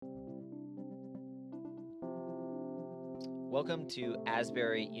Welcome to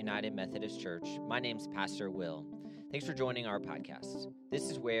Asbury United Methodist Church. My name's Pastor Will. Thanks for joining our podcast. This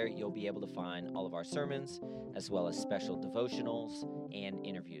is where you'll be able to find all of our sermons, as well as special devotionals and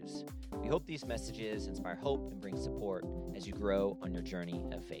interviews. We hope these messages inspire hope and bring support as you grow on your journey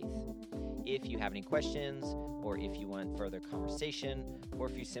of faith. If you have any questions, or if you want further conversation, or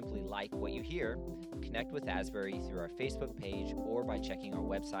if you simply like what you hear, connect with Asbury through our Facebook page or by checking our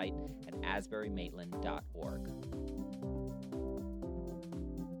website at asburymaitland.org.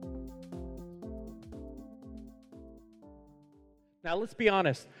 Now, let's be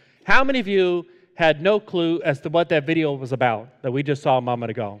honest. How many of you had no clue as to what that video was about that we just saw a moment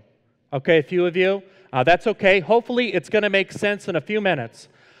ago? Okay, a few of you. That's okay. Hopefully, it's going to make sense in a few minutes.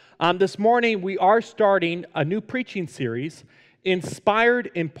 This morning, we are starting a new preaching series inspired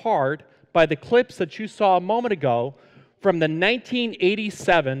in part by the clips that you saw a moment ago from the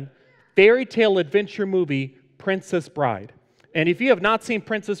 1987 fairy tale adventure movie, Princess Bride. And if you have not seen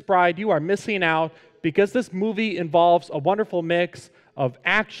Princess Bride, you are missing out, because this movie involves a wonderful mix of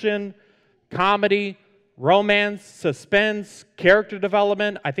action, comedy, romance, suspense, character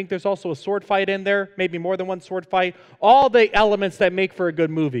development. I think there's also a sword fight in there, maybe more than one sword fight. All the elements that make for a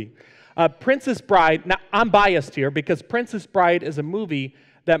good movie. Princess Bride, now I'm biased here because Princess Bride is a movie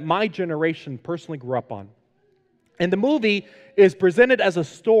that my generation personally grew up on. And the movie is presented as a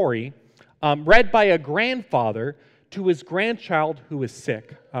story read by a grandfather to his grandchild who is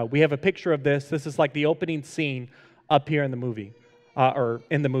sick. We have a picture of this. This is like the opening scene up here in the movie,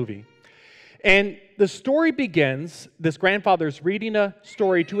 And the story begins, this grandfather's reading a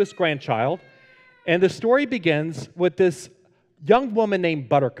story to his grandchild, and the story begins with this young woman named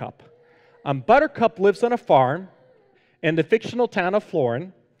Buttercup. Buttercup lives on a farm in the fictional town of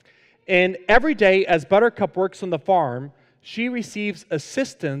Florin, and every day as Buttercup works on the farm, she receives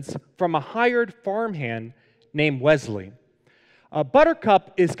assistance from a hired farmhand named Wesley.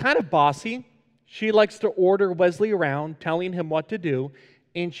 Buttercup is kind of bossy. She likes to order Wesley around, telling him what to do,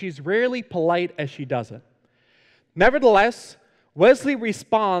 and she's rarely polite as she does it. Nevertheless, Wesley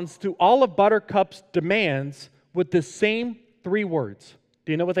responds to all of Buttercup's demands with the same three words.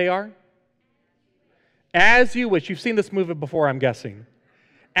 Do you know what they are? As you wish. You've seen this movie before, I'm guessing.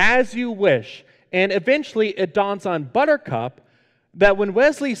 As you wish. And eventually it dawns on Buttercup that when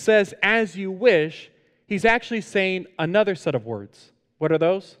Wesley says, as you wish, he's actually saying another set of words. What are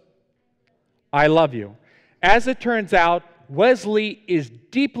those? I love you. As it turns out, Wesley is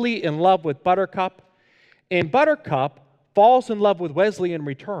deeply in love with Buttercup, and Buttercup falls in love with Wesley in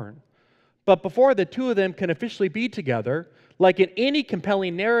return. But before the two of them can officially be together, like in any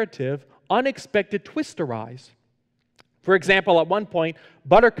compelling narrative, unexpected twists arise. For example, at one point,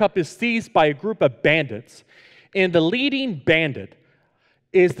 Buttercup is seized by a group of bandits, and the leading bandit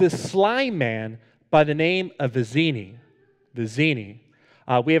is this sly man by the name of Vizzini.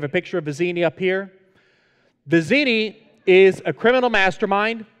 We have a picture of Vizzini up here. Vizzini is a criminal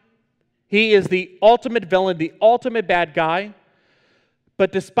mastermind. He is the ultimate villain, the ultimate bad guy.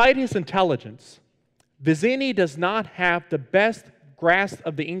 But despite his intelligence, Vizzini does not have the best grasp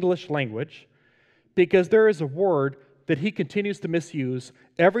of the English language, because there is a word that he continues to misuse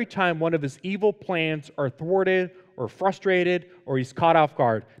every time one of his evil plans are thwarted or frustrated or he's caught off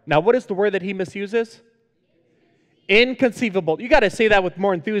guard. Now, what is the word that he misuses? Inconceivable. You got to say that with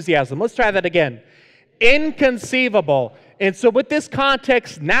more enthusiasm. Let's try that again. Inconceivable. And so with this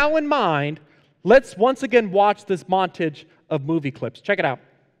context now in mind, let's once again watch this montage of movie clips. Check it out.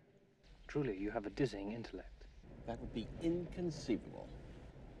 Truly, you have a dizzying intellect. That would be inconceivable.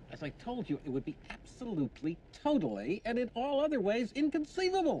 As I told you, it would be absolutely, totally, and in all other ways,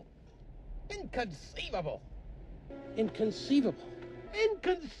 inconceivable. Inconceivable! Inconceivable.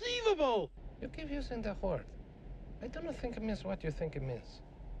 Inconceivable! You keep using the word. I don't think it means what you think it means.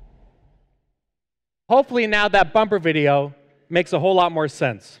 Hopefully now that bumper video makes a whole lot more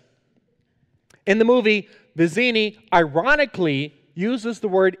sense. In the movie, Vizzini ironically uses the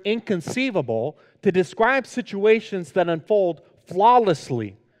word inconceivable to describe situations that unfold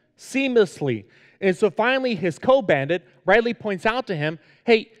flawlessly, seamlessly. And so finally his co-bandit rightly points out to him,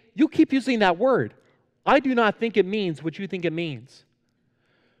 hey, you keep using that word. I do not think it means what you think it means.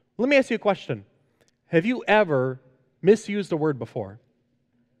 Let me ask you a question. Have you ever misused a word before?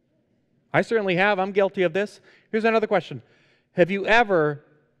 I certainly have. I'm guilty of this. Here's another question. Have you ever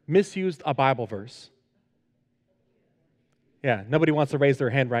misused a Bible verse? Yeah, nobody wants to raise their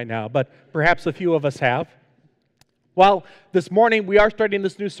hand right now, but perhaps a few of us have. Well, this morning we are starting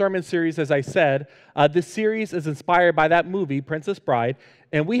this new sermon series, as I said. This series is inspired by that movie, Princess Bride,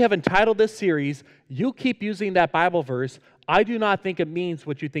 and we have entitled this series, You Keep Using That Bible Verse, I Do Not Think It Means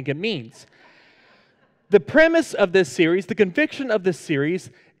What You Think It Means. the premise of this series, the conviction of this series,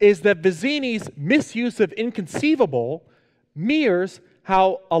 is that Vizzini's misuse of inconceivable mirrors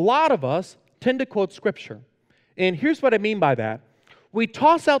how a lot of us tend to quote Scripture. And here's what I mean by that. We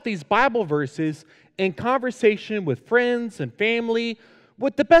toss out these Bible verses in conversation with friends and family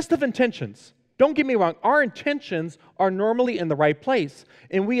with the best of intentions. Don't get me wrong, our intentions are normally in the right place,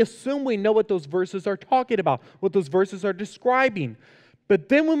 and we assume we know what those verses are talking about, what those verses are describing. But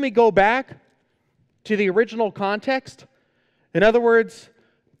then when we go back to the original context, in other words,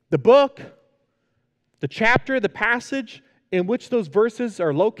 the book, the chapter, the passage in which those verses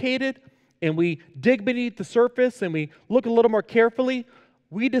are located, and we dig beneath the surface and we look a little more carefully,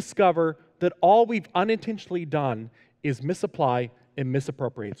 we discover that all we've unintentionally done is misapply and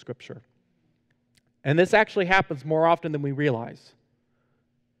misappropriate Scripture. And this actually happens more often than we realize.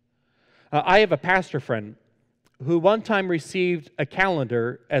 I have a pastor friend who one time received a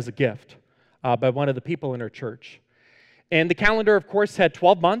calendar as a gift by one of the people in her church. And the calendar, of course, had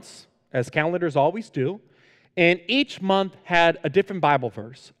 12 months, as calendars always do. And each month had a different Bible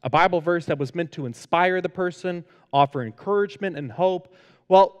verse, a Bible verse that was meant to inspire the person, offer encouragement and hope.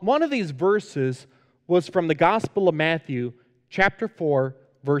 Well, one of these verses was from the Gospel of Matthew, chapter 4,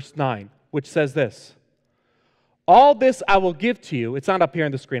 verse 9, which says this: "All this I will give to you," it's not up here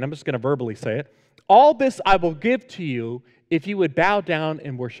on the screen, I'm just going to verbally say it, "all this I will give to you if you would bow down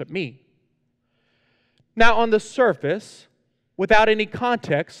and worship me." Now, on the surface, without any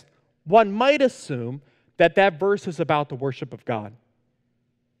context, one might assume that that verse is about the worship of God.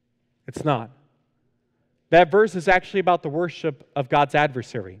 It's not. That verse is actually about the worship of God's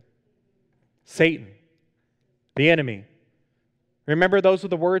adversary, Satan, the enemy. Remember, those are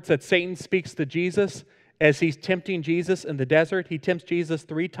the words that Satan speaks to Jesus as he's tempting Jesus in the desert. He tempts Jesus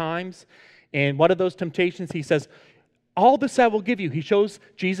 3 times, and one of those temptations, he says, "All this I will give you." He shows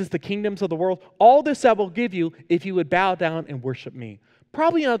Jesus the kingdoms of the world. "All this I will give you if you would bow down and worship me."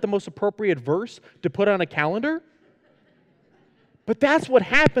 Probably not the most appropriate verse to put on a calendar, but that's what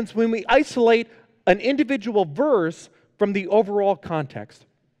happens when we isolate an individual verse from the overall context.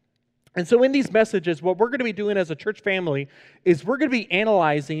 And so in these messages, what we're going to be doing as a church family is we're going to be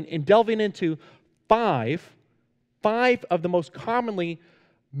analyzing and delving into five of the most commonly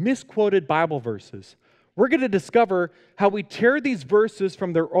misquoted Bible verses. We're going to discover how we tear these verses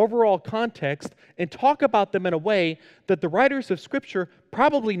from their overall context and talk about them in a way that the writers of Scripture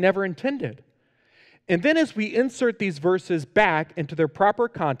probably never intended. And then as we insert these verses back into their proper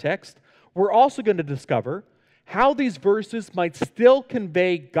context, we're also going to discover how these verses might still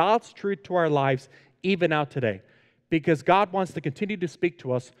convey God's truth to our lives even out today, because God wants to continue to speak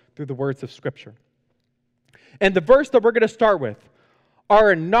to us through the words of Scripture. And the verse that we're going to start with,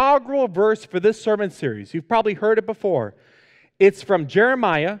 our inaugural verse for this sermon series, you've probably heard it before. It's from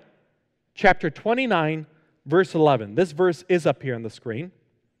Jeremiah chapter 29, verse 11. This verse is up here on the screen.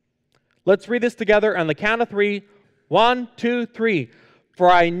 Let's read this together on the count of 3. 1, 2, 3. "For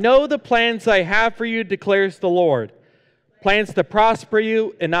I know the plans I have for you, declares the Lord. Plans to prosper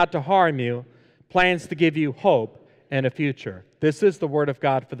you and not to harm you. Plans to give you hope and a future." This is the word of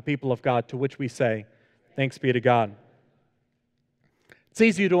God for the people of God, to which we say, thanks be to God. It's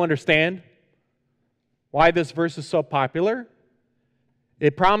easy to understand why this verse is so popular.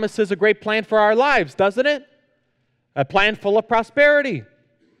 It promises a great plan for our lives, doesn't it? A plan full of prosperity,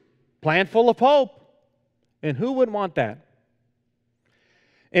 plan full of hope. And who wouldn't want that?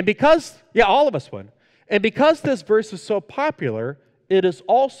 And because, all of us would. And because this verse is so popular, it is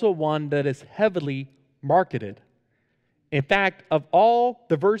also one that is heavily marketed. In fact, of all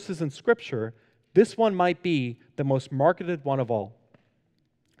the verses in Scripture, this one might be the most marketed one of all.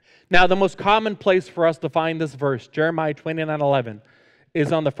 Now, the most common place for us to find this verse, Jeremiah 29:11,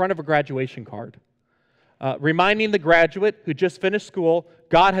 is on the front of a graduation card, reminding the graduate who just finished school,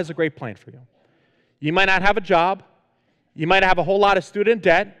 God has a great plan for you. You might not have a job. You might have a whole lot of student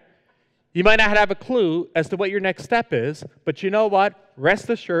debt. You might not have a clue as to what your next step is, but you know what? Rest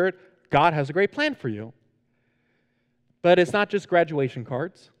assured, God has a great plan for you. But it's not just graduation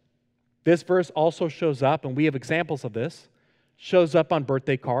cards. This verse also shows up, and we have examples of this, shows up on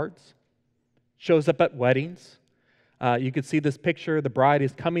birthday cards, shows up at weddings. You can see this picture. The bride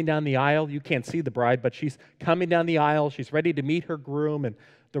is coming down the aisle. You can't see the bride, but she's coming down the aisle. She's ready to meet her groom, and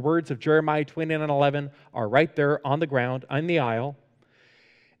the words of Jeremiah 29:11 are right there on the ground, on the aisle.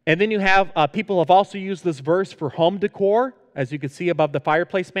 And then you have, people have also used this verse for home decor, as you can see above the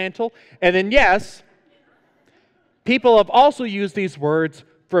fireplace mantle. And then, yes, people have also used these words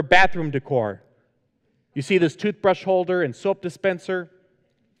for bathroom decor. You see this toothbrush holder and soap dispenser.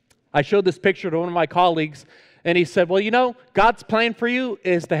 I showed this picture to one of my colleagues, And he said, well, you know, God's plan for you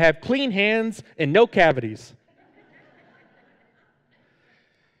is to have clean hands and no cavities.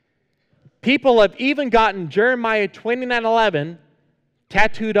 People have even gotten Jeremiah 29:11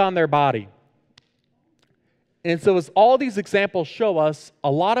 tattooed on their body. And so as all these examples show us,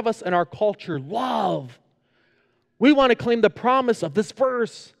 a lot of us in our culture love. We want to claim the promise of this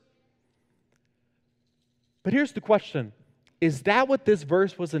verse. But here's the question. Is that what this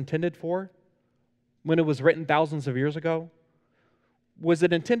verse was intended for when it was written thousands of years ago? Was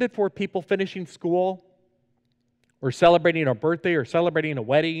it intended for people finishing school or celebrating a birthday or celebrating a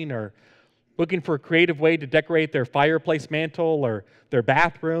wedding or looking for a creative way to decorate their fireplace mantle or their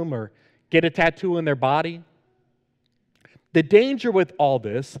bathroom or get a tattoo on their body? The danger with all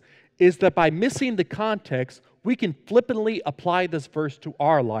this is that by missing the context, we can flippantly apply this verse to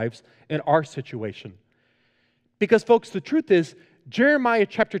our lives and our situation. Because, folks, the truth is, Jeremiah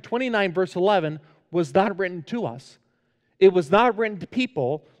chapter 29, verse 11 was not written to us. It was not written to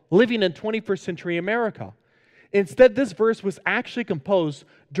people living in 21st century America. Instead, this verse was actually composed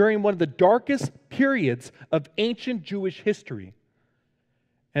during one of the darkest periods of ancient Jewish history.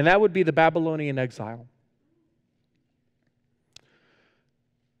 And that would be the Babylonian exile.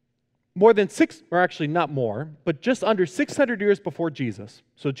 More than not more, but just under 600 years before Jesus.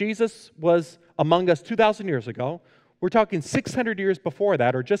 So Jesus was among us 2,000 years ago. We're talking 600 years before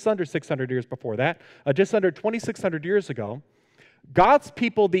that, or just under 600 years before that, just under 2,600 years ago. God's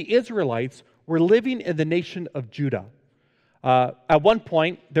people, the Israelites, were living in the nation of Judah. At one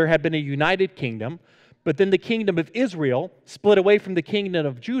point, there had been a united kingdom, but then the kingdom of Israel split away from the kingdom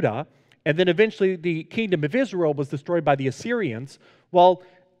of Judah, and then eventually the kingdom of Israel was destroyed by the Assyrians. Well,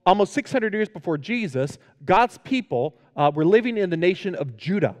 almost 600 years before Jesus, God's people were living in the nation of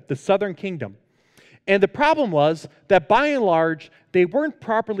Judah, the southern kingdom. And the problem was that by and large, they weren't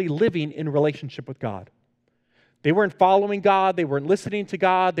properly living in relationship with God. They weren't following God. They weren't listening to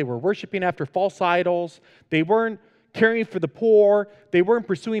God. They were worshiping after false idols. They weren't caring for the poor. They weren't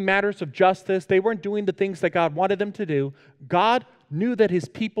pursuing matters of justice. They weren't doing the things that God wanted them to do. God knew that his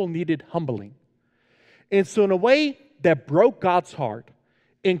people needed humbling. And so in a way that broke God's heart,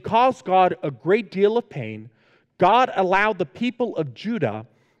 and caused God a great deal of pain, God allowed the people of Judah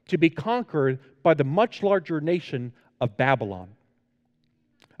to be conquered by the much larger nation of Babylon.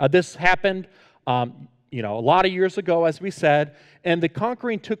 This happened, a lot of years ago, as we said, and the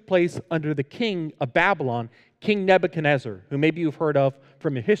conquering took place under the king of Babylon, King Nebuchadnezzar, who maybe you've heard of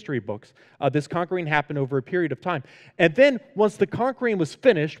from the history books. This conquering happened over a period of time. And then once the conquering was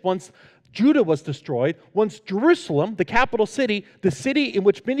finished, once Judah was destroyed, once Jerusalem, the capital city, the city in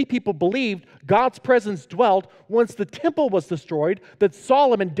which many people believed God's presence dwelt, once the temple was destroyed that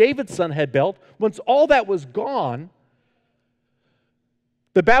Solomon, David's son, had built, once all that was gone,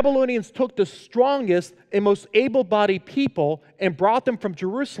 the Babylonians took the strongest and most able-bodied people and brought them from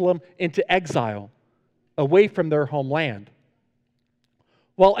Jerusalem into exile, away from their homeland.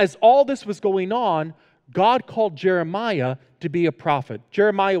 Well, as all this was going on, God called Jeremiah to be a prophet.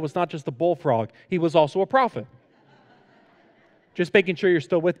 Jeremiah was not just a bullfrog, he was also a prophet. Just making sure you're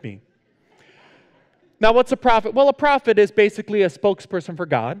still with me. Now, what's a prophet? Well, a prophet is basically a spokesperson for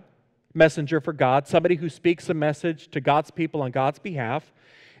God, messenger for God, somebody who speaks a message to God's people on God's behalf.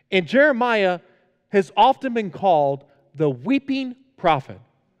 And Jeremiah has often been called the weeping prophet.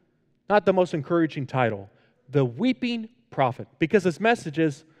 Not the most encouraging title, the weeping prophet, because his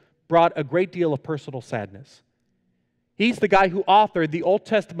messages brought a great deal of personal sadness. He's the guy who authored the Old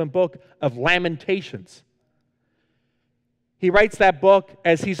Testament book of Lamentations. He writes that book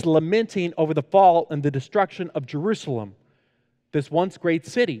as he's lamenting over the fall and the destruction of Jerusalem, this once great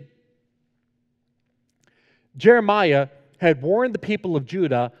city. Jeremiah had warned the people of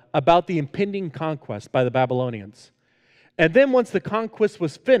Judah about the impending conquest by the Babylonians. And then once the conquest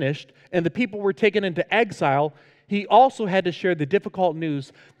was finished and the people were taken into exile, he also had to share the difficult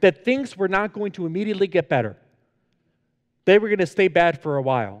news that things were not going to immediately get better. They were going to stay bad for a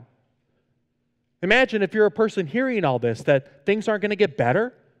while. Imagine if you're a person hearing all this, that things aren't going to get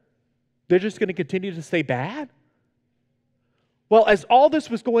better. They're just going to continue to stay bad. Well, as all this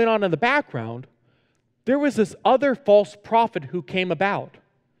was going on in the background, there was this other false prophet who came about.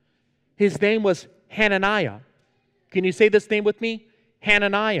 His name was Hananiah. Can you say this name with me?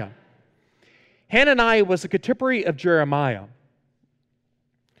 Hananiah. Hananiah was a contemporary of Jeremiah.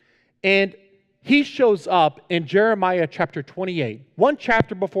 And he shows up in Jeremiah chapter 28, one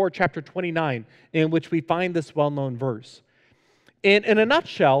chapter before chapter 29, in which we find this well-known verse. And in a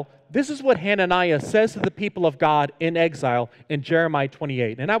nutshell, this is what Hananiah says to the people of God in exile in Jeremiah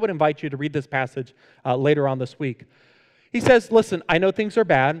 28. And I would invite you to read this passage later on this week. He says, listen, I know things are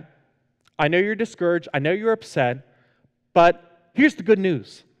bad. I know you're discouraged. I know you're upset. But here's the good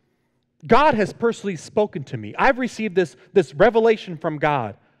news. God has personally spoken to me. I've received this revelation from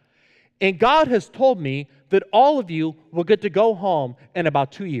God. And God has told me that all of you will get to go home in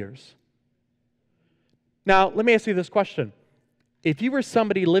about 2 years. Now, let me ask you this question. If you were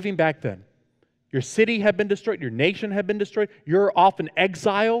somebody living back then, your city had been destroyed, your nation had been destroyed, you're off in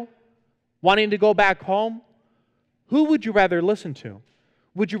exile, wanting to go back home, who would you rather listen to?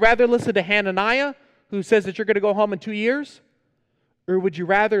 Would you rather listen to Hananiah, who says that you're going to go home in 2 years? Or would you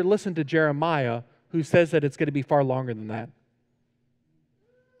rather listen to Jeremiah, who says that it's going to be far longer than that?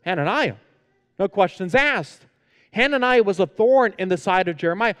 Hananiah. No questions asked. Hananiah was a thorn in the side of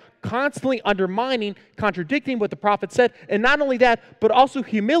Jeremiah, constantly undermining, contradicting what the prophet said, and not only that, but also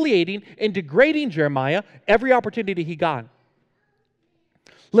humiliating and degrading Jeremiah every opportunity he got.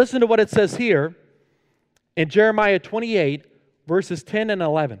 Listen to what it says here in Jeremiah 28, verses 10 and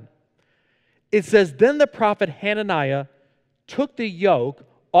 11. It says, "Then the prophet Hananiah took the yoke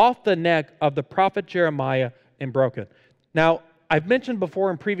off the neck of the prophet Jeremiah and broke it." Now, I've mentioned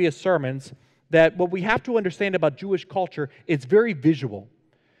before in previous sermons that what we have to understand about Jewish culture, it's very visual.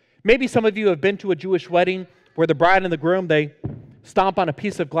 Maybe some of you have been to a Jewish wedding where the bride and the groom, they stomp on a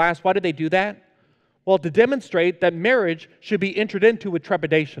piece of glass. Why do they do that? Well, to demonstrate that marriage should be entered into with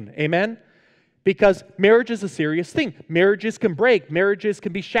trepidation. Amen? Because marriage is a serious thing. Marriages can break. Marriages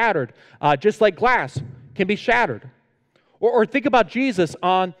can be shattered. Just like glass can be shattered. Or think about Jesus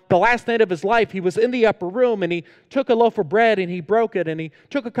on the last night of his life. He was in the upper room and he took a loaf of bread and he broke it, and he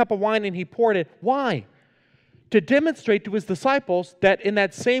took a cup of wine and he poured it. Why? To demonstrate to his disciples that in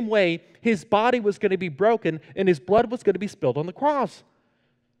that same way, his body was going to be broken and his blood was going to be spilled on the cross.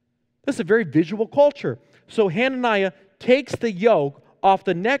 This is a very visual culture. So Hananiah takes the yoke off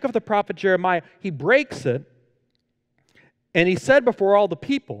the neck of the prophet Jeremiah. He breaks it, and he said before all the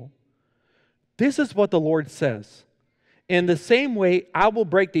people, "This is what the Lord says. In the same way, I will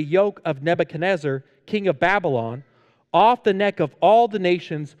break the yoke of Nebuchadnezzar, king of Babylon, off the neck of all the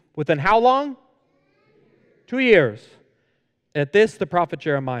nations within how long? 2 years." At this, the prophet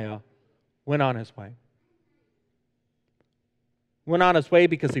Jeremiah went on his way. Went on his way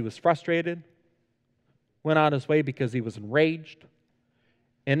because he was frustrated. Went on his way because he was enraged.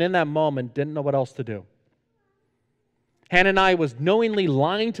 And in that moment, didn't know what else to do. Hananiah was knowingly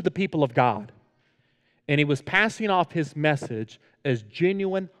lying to the people of God. And he was passing off his message as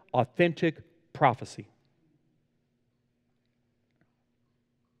genuine, authentic prophecy.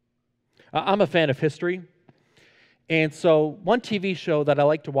 I'm a fan of history. And so one TV show that I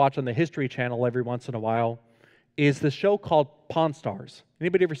like to watch on the History Channel every once in a while is the show called Pawn Stars.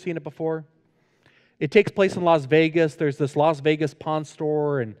 Anybody ever seen it before? It takes place in Las Vegas. There's this Las Vegas pawn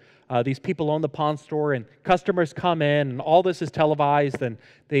store, and these people own the pawn store, and customers come in, and all this is televised, and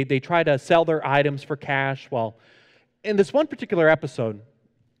they try to sell their items for cash. Well, in this one particular episode,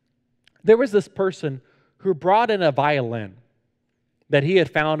 there was this person who brought in a violin that he had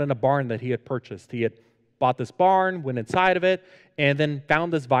found in a barn that he had purchased. He had bought this barn, went inside of it, and then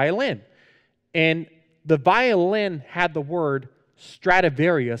found this violin. And the violin had the word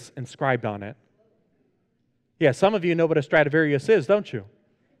Stradivarius inscribed on it. Yeah, some of you know what a Stradivarius is, don't you?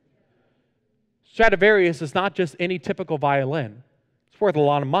 Stradivarius is not just any typical violin. It's worth a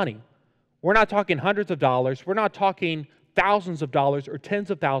lot of money. We're not talking hundreds of dollars. We're not talking thousands of dollars or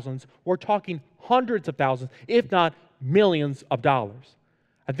tens of thousands. We're talking hundreds of thousands, if not millions of dollars.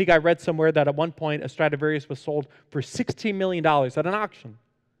 I think I read somewhere that at one point a Stradivarius was sold for $16 million at an auction.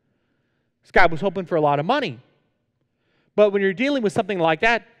 This guy was hoping for a lot of money. But when you're dealing with something like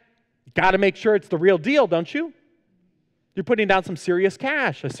that, you got to make sure it's the real deal, don't you? You're putting down some serious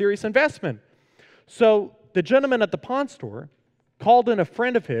cash, a serious investment. So the gentleman at the pawn store called in a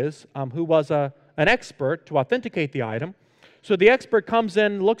friend of his who was an expert to authenticate the item. So the expert comes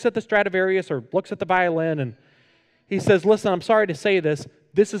in, looks at the Stradivarius or looks at the violin, and he says, "Listen, I'm sorry to say this.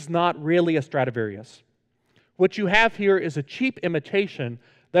 This is not really a Stradivarius. What you have here is a cheap imitation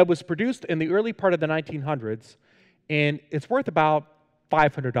that was produced in the early part of the 1900s, and it's worth about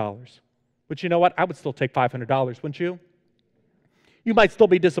 $500. But you know what? I would still take $500, wouldn't you? You might still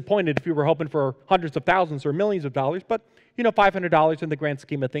be disappointed if you were hoping for hundreds of thousands or millions of dollars, but you know, $500 in the grand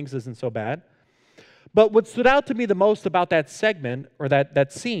scheme of things isn't so bad. But what stood out to me the most about that segment or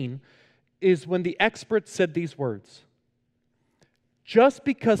that scene is when the expert said these words: "Just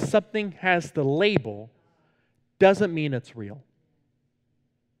because something has the label doesn't mean it's real."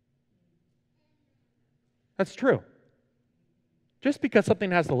 That's true. Just because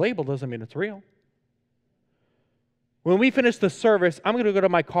something has the label doesn't mean it's real. When we finish the service, I'm going to go to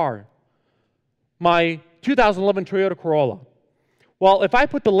my car, my 2011 Toyota Corolla. Well, if I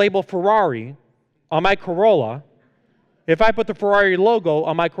put the label Ferrari on my Corolla, if I put the Ferrari logo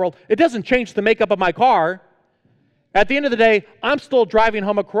on my Corolla, it doesn't change the makeup of my car. At the end of the day, I'm still driving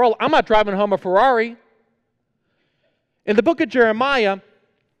home a Corolla. I'm not driving home a Ferrari. In the book of Jeremiah,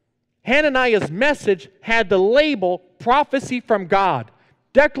 Hananiah's message had the label prophecy from God,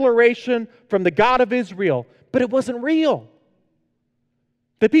 declaration from the God of Israel, but it wasn't real.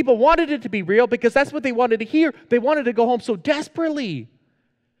 The people wanted it to be real because that's what they wanted to hear. They wanted to go home so desperately.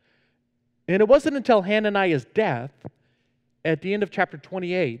 And it wasn't until Hananiah's death at the end of chapter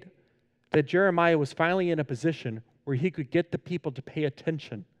 28 that Jeremiah was finally in a position where he could get the people to pay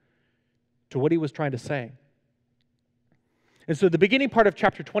attention to what he was trying to say. And so the beginning part of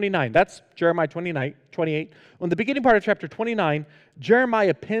chapter 29, that's Jeremiah 28. On the beginning part of chapter 29,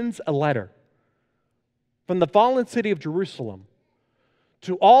 Jeremiah pens a letter from the fallen city of Jerusalem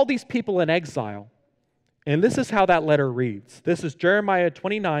to all these people in exile. And this is how that letter reads. This is Jeremiah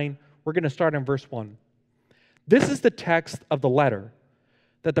 29. We're going to start in verse 1. This is the text of the letter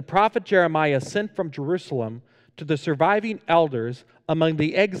that the prophet Jeremiah sent from Jerusalem to the surviving elders among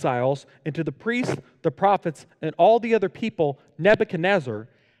the exiles and to the priests, the prophets, and all the other people Nebuchadnezzar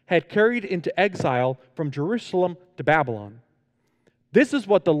had carried into exile from Jerusalem to Babylon. This is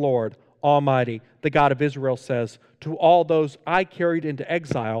what the Lord Almighty, the God of Israel, says to all those I carried into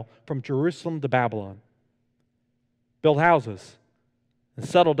exile from Jerusalem to Babylon. Build houses and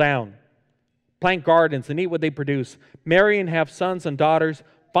settle down. Plant gardens and eat what they produce. Marry and have sons and daughters.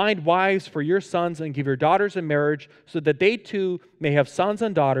 Find wives for your sons and give your daughters in marriage so that they too may have sons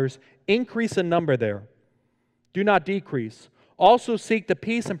and daughters. Increase in number there. Do not decrease. Also seek the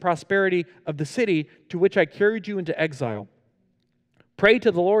peace and prosperity of the city to which I carried you into exile. Pray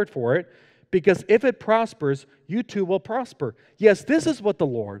to the Lord for it, because if it prospers, you too will prosper. Yes, this is what the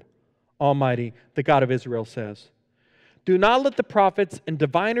Lord Almighty, the God of Israel, says. Do not let the prophets and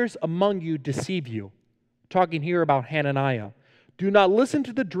diviners among you deceive you. Talking here about Hananiah. Do not listen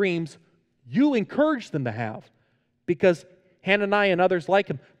to the dreams you encourage them to have, because Hananiah and others like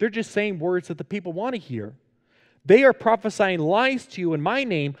him, they're just saying words that the people want to hear. They are prophesying lies to you in my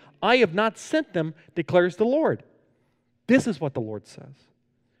name. I have not sent them, declares the Lord. This is what the Lord says.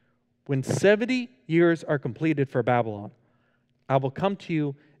 When 70 years are completed for Babylon, I will come to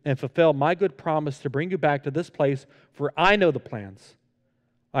you and fulfill my good promise to bring you back to this place, for I know the plans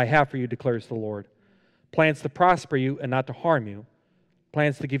I have for you, declares the Lord. Plans to prosper you and not to harm you.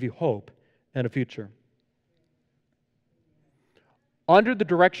 Plans to give you hope and a future. Under the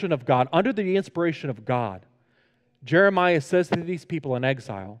direction of God, under the inspiration of God, Jeremiah says to these people in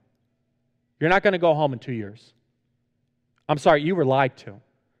exile, you're not going to go home in 2 years. I'm sorry, you were lied to.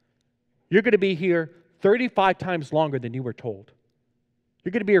 You're going to be here 35 times longer than you were told.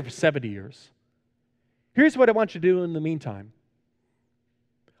 You're going to be here for 70 years. Here's what I want you to do in the meantime.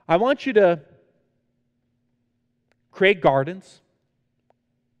 I want you to create gardens,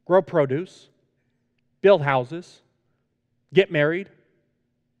 grow produce, build houses, get married,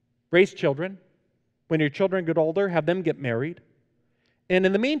 raise children. When your children get older, have them get married. And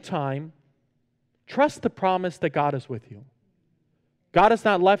in the meantime, trust the promise that God is with you. God has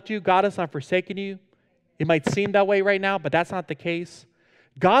not left you. God has not forsaken you. It might seem that way right now, but that's not the case.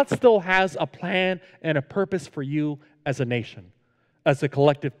 God still has a plan and a purpose for you as a nation, as a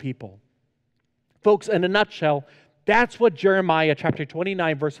collective people. Folks, in a nutshell, that's what Jeremiah chapter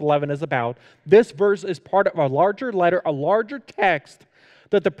 29, verse 11 is about. This verse is part of a larger letter, a larger text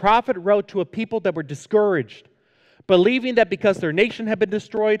that the prophet wrote to a people that were discouraged, believing that because their nation had been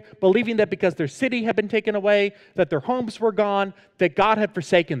destroyed, believing that because their city had been taken away, that their homes were gone, that God had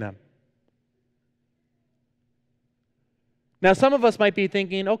forsaken them. Now, some of us might be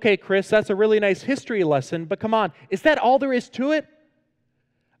thinking, okay, Chris, that's a really nice history lesson, but come on, is that all there is to it?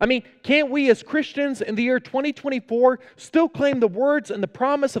 I mean, can't we as Christians in the year 2024 still claim the words and the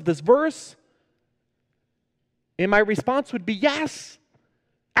promise of this verse? And my response would be yes.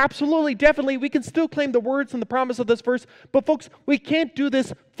 Absolutely, definitely, we can still claim the words and the promise of this verse, but folks, we can't do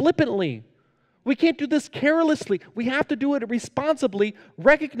this flippantly. We can't do this carelessly. We have to do it responsibly,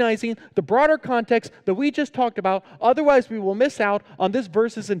 recognizing the broader context that we just talked about. Otherwise, we will miss out on this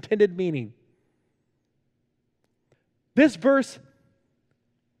verse's intended meaning. This verse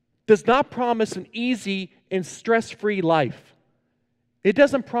does not promise an easy and stress-free life. It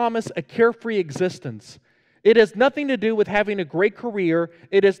doesn't promise a carefree existence. It has nothing to do with having a great career.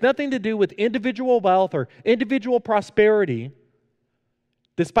 It has nothing to do with individual wealth or individual prosperity.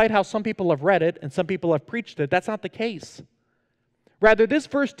 Despite how some people have read it and some people have preached it, that's not the case. Rather, this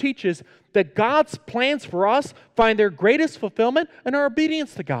verse teaches that God's plans for us find their greatest fulfillment in our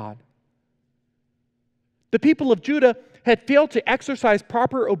obedience to God. The people of Judah had failed to exercise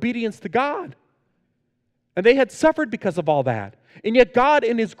proper obedience to God. And they had suffered because of all that. And yet God,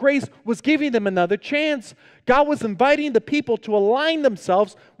 in His grace, was giving them another chance. God was inviting the people to align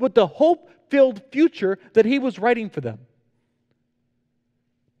themselves with the hope-filled future that He was writing for them.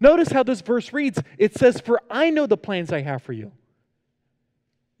 Notice how this verse reads. It says, "For I know the plans I have for you."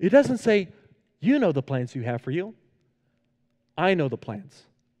 It doesn't say, "You know the plans you have for you." I know the plans.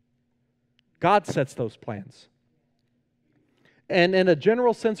 God sets those plans. And in a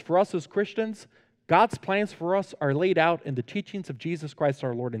general sense, for us as Christians, God's plans for us are laid out in the teachings of Jesus Christ,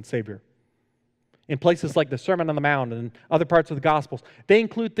 our Lord and Savior. In places like the Sermon on the Mount and other parts of the Gospels, they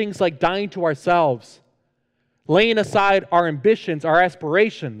include things like dying to ourselves, laying aside our ambitions, our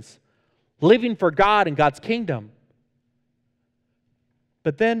aspirations, living for God and God's kingdom.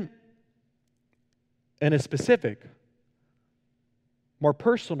 But then, in a specific, more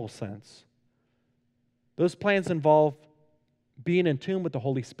personal sense, those plans involve being in tune with the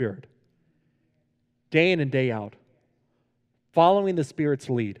Holy Spirit, day in and day out, following the Spirit's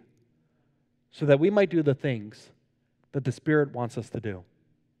lead, so that we might do the things that the Spirit wants us to do.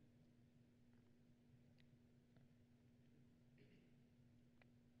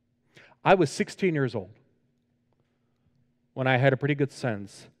 I was 16 years old when I had a pretty good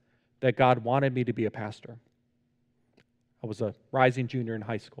sense that God wanted me to be a pastor. I was a rising junior in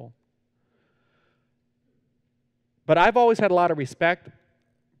high school. But I've always had a lot of respect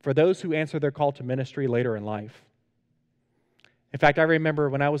for those who answer their call to ministry later in life. In fact, I remember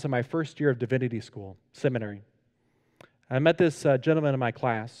when I was in my first year of divinity school, seminary, I met this gentleman in my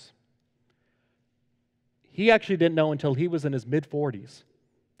class. He actually didn't know until he was in his mid-40s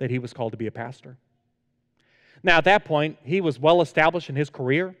that he was called to be a pastor. Now, at that point, he was well established in his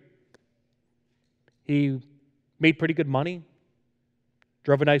career. He made pretty good money,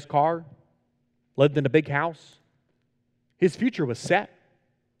 drove a nice car, lived in a big house. His future was set.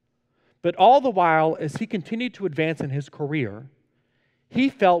 But all the while, as he continued to advance in his career, he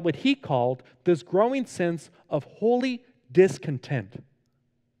felt what he called this growing sense of holy discontent.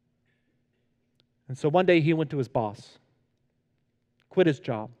 And so one day he went to his boss, quit his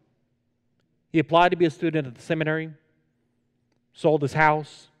job. He applied to be a student at the seminary, sold his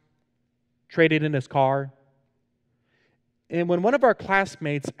house, traded in his car. And when one of our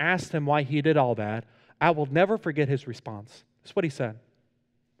classmates asked him why he did all that, I will never forget his response. This is what he said.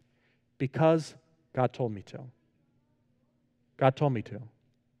 Because God told me to. God told me to.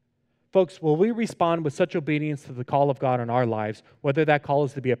 Folks, will we respond with such obedience to the call of God in our lives, whether that call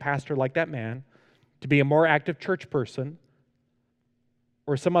is to be a pastor like that man, to be a more active church person,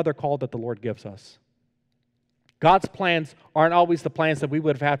 or some other call that the Lord gives us? God's plans aren't always the plans that we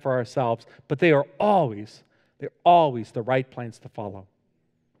would have had for ourselves, but they're always the right plans to follow.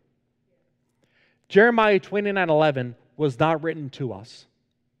 Jeremiah 29:11 was not written to us.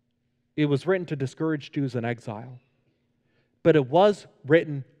 It was written to discourage Jews in exile. But it was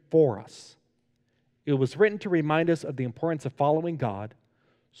written for us. It was written to remind us of the importance of following God,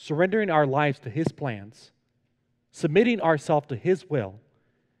 surrendering our lives to His plans, submitting ourselves to His will,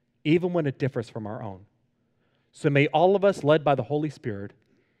 even when it differs from our own. So may all of us, led by the Holy Spirit,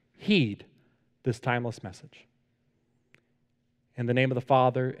 heed this timeless message. In the name of the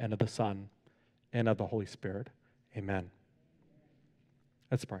Father, and of the Son, and of the Holy Spirit. Amen.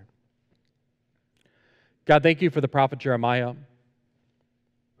 Let's pray. God, thank you for the prophet Jeremiah,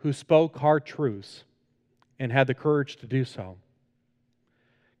 who spoke hard truths and had the courage to do so.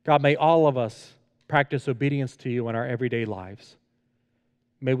 God, may all of us practice obedience to you in our everyday lives.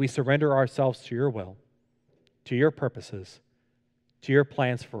 May we surrender ourselves to your will, to your purposes, to your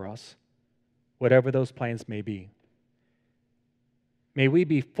plans for us, whatever those plans may be. May we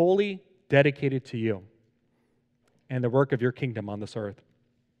be fully dedicated to you and the work of your kingdom on this earth.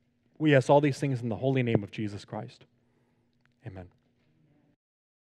 We ask all these things in the holy name of Jesus Christ. Amen.